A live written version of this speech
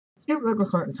Here we go,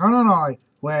 Illinois,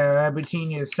 where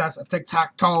everything is just a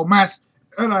tic-tac-toe mess,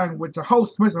 along with the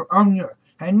host, Mr. Omnia.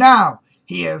 And now,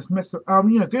 he is Mr.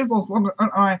 Omnia. Good folks, welcome to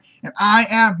Illinois, and I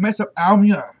am Mr.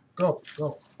 Omnia. Go.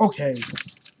 Okay.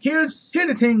 Here's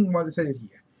the thing what to say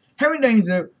here. Harry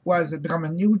Danger was to become a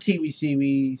new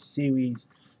TV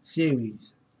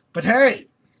series. But hey,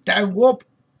 that whoop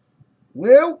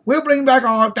we'll bring back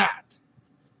all of that.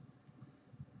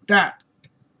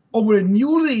 Over a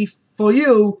new leaf for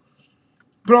you,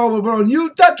 bro, a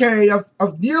new decade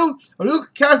of new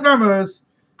cast members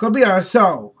could be our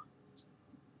show.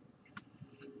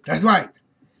 That's right.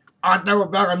 I know we're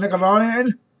back on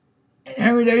Nickelodeon. And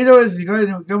Henry Danger is going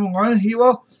to give him one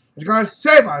hero. Is going to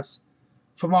save us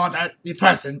from all that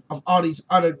depression of all these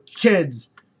other kids,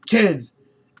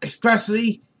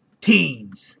 especially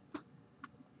teens.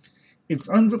 If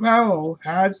Johnluke Chaparro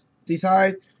has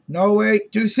decided no way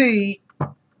to see,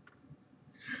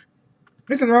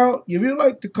 Mr. Earl, you really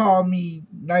like to call me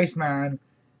nice man.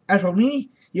 As for me,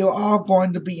 you're all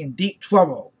going to be in deep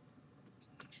trouble.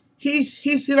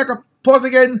 He's like a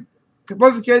Pumpkin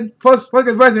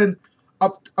version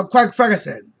of Craig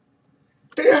Ferguson.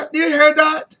 Did you hear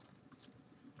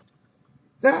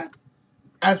that?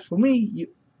 As for me,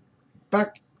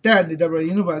 back then the WWE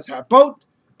Universe had both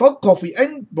Kofi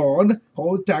and Braun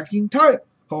hold tag team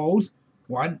titles,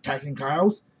 1 tag team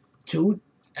titles, 2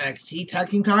 NXT tag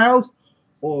team titles,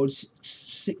 or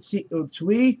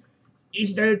 3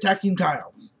 each other tag team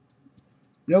titles.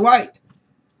 You're right.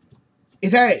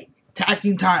 It's a tag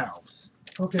team titles.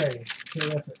 Okay,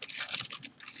 terrific.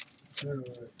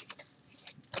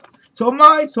 So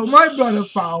my brother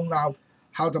found out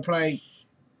how to play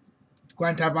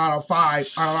Grand Theft Auto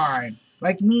 5 online.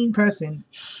 Like mean person,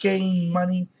 getting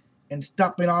money and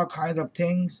stopping all kinds of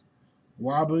things.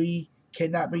 Robbery,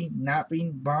 kidnapping,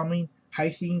 napping, bombing,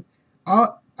 heisting,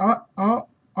 all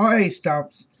A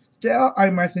stops. Still I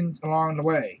messing along the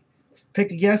way.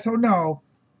 Pick a yes or no.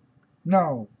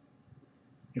 No.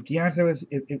 If the answer is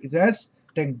if yes,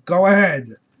 then go ahead.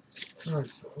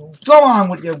 Go on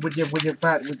with your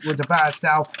bad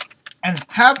self and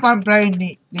have fun playing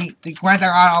the Grand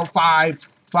Theft Auto 5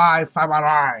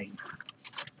 online.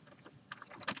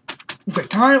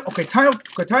 Okay, time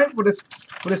for this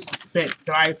bit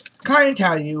that I can't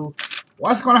tell you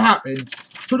what's gonna happen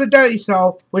to the Daily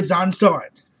Show with Jon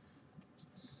Stewart.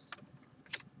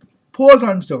 Poor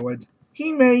Jon Stewart.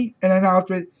 He made an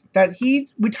announcement that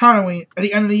he's retiring at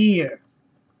the end of the year.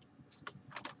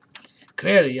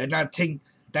 Clearly, I don't think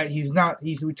that he's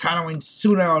retiring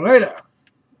sooner or later.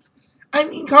 I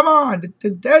mean, come on,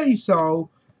 the Daily Show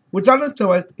with Jon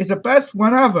Stewart is the best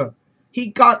one ever. He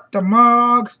got the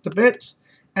mugs, the bits,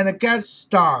 and the guest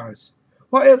stars.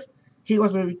 What if he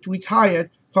was retired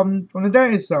from the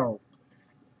Daily Show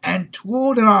and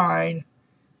through the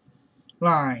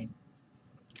line,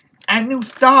 and new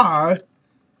star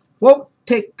won't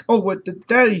take over the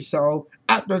Daily Show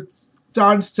after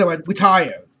Jon Stewart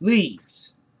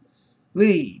leaves.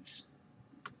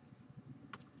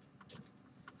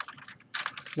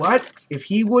 What if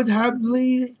he would have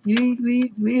lead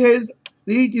his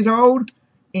own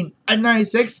in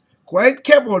 1996? Greg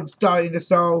Kibble starting the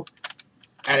show,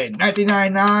 and in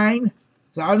 1999,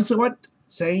 Jon Stewart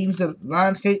changed the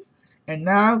landscape, and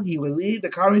now he will leave the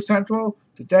Comedy Central,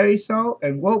 the Daily Show,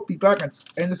 and won't be back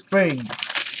in the spring.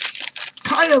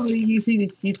 Kind of he's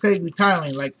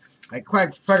retiring like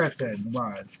Craig Ferguson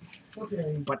was.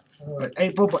 Okay. But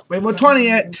April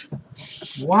 20th,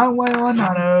 one way or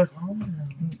another,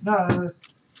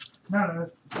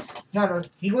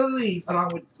 he will leave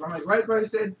along with Craig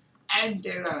Ferguson and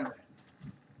David Letterman.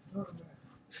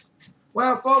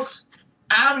 Well, folks,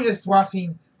 I'm just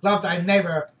watching Love Thy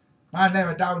Neighbor, My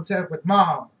Neighbor Downstairs with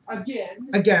Mom.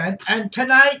 Again, and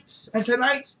tonight's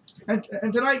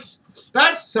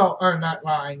special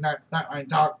Nightline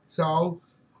talk show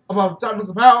about Johnluke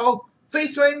Chaparro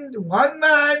featuring one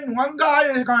guy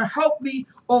that is gonna help me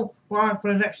on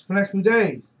for the next few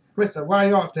days. Mr.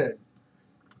 Ronnie Orton.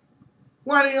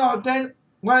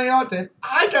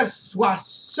 I just watched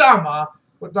Summer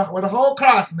with the whole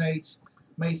classmates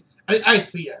at the ice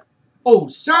theater. Oh,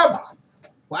 Summer!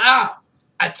 Wow!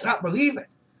 I cannot believe it.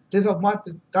 This is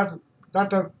Dr.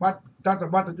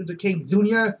 Martin Luther King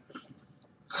Jr.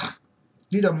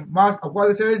 Need a March of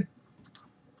Washington.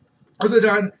 Other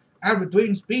than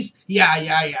between speech. Yeah.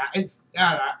 It's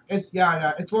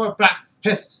for Black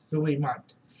History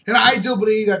Month, and I do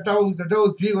believe that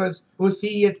those viewers will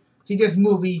see this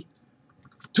movie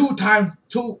two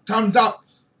thumbs up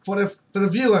for the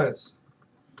viewers.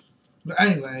 But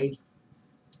anyway,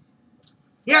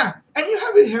 yeah. And you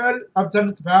haven't heard of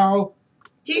Johnluke Chaparro?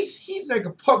 He's like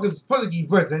a Portuguese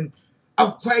version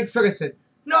of Craig Ferguson.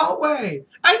 No way!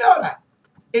 I know that.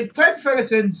 In Craig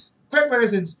Ferguson's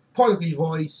Portuguese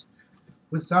voice,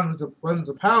 with some of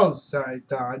the powers side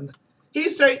done, he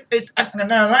say it's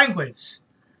another language.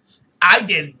 I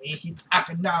didn't mean he's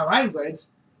talking another language,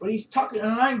 but he's talking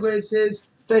in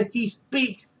languages that he's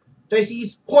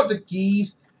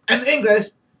Portuguese and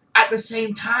English at the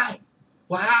same time.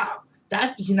 Wow,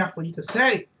 that's easy enough for you to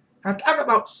say. Now talk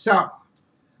about summer.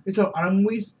 It's all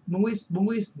movies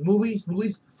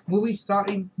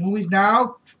starting movies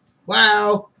now.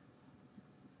 Wow.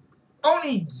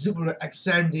 Only Jupiter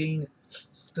Ascending,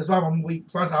 the Small movie,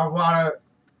 First of Water,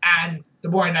 and The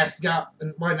Boy Next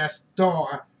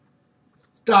Door,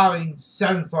 starring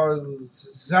Jennifer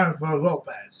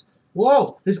Lopez.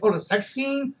 Whoa, this other sex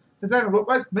scene? Is that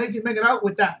Lopez making out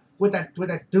with that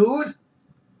dude?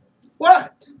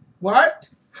 What?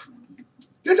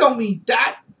 You don't mean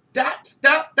that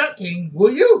thing,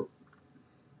 will you?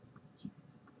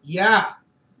 Yeah,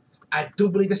 I do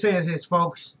believe the saying is,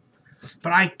 folks.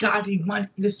 But I got one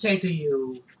thing to say to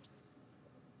you.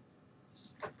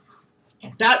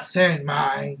 And that saying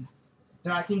mine,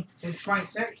 that I think is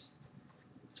 26.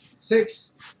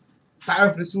 6,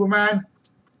 Battle for the Superman,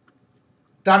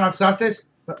 Dawn of Justice,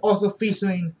 but also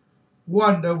featuring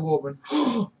Wonder Woman.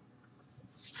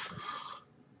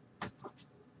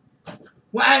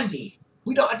 Wendy,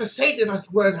 we don't have to say that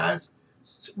as word as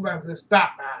Superman vs.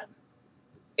 Batman.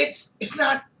 It's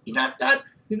not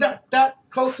that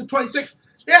close to 26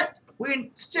 yet. We're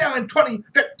still in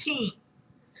 2015.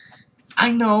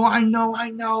 I know.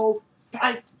 But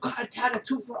I gotta tell the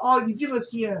truth for all you viewers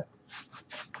here.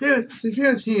 The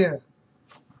viewers here.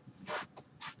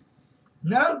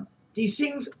 Now these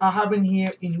things are happening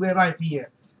here in real life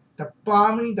here. The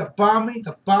bombing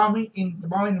in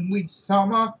the movie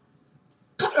Summer.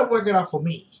 Gotta work it out for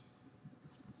me.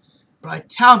 But I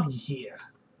tell me here,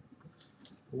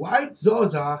 why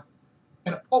Zoza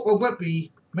and Oprah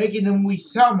Winfrey making the movie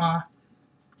Selma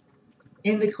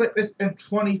in the Clippers in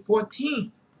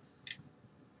 2014?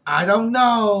 I don't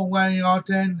know, Wendy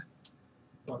Orton.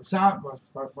 But son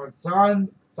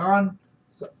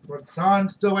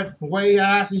still went way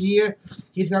after here.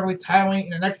 He's gonna retire in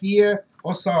the next year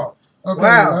or so. Okay,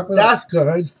 wow, that's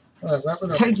good.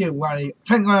 Thank you, Wendy.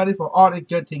 Thank you for all the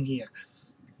good thing here.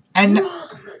 And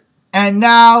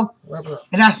now,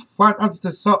 and that's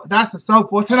the show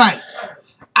for tonight.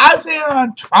 I'll see you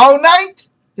on tomorrow night.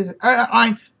 This is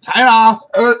Nightline sign off.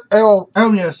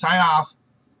 Earlier sign off.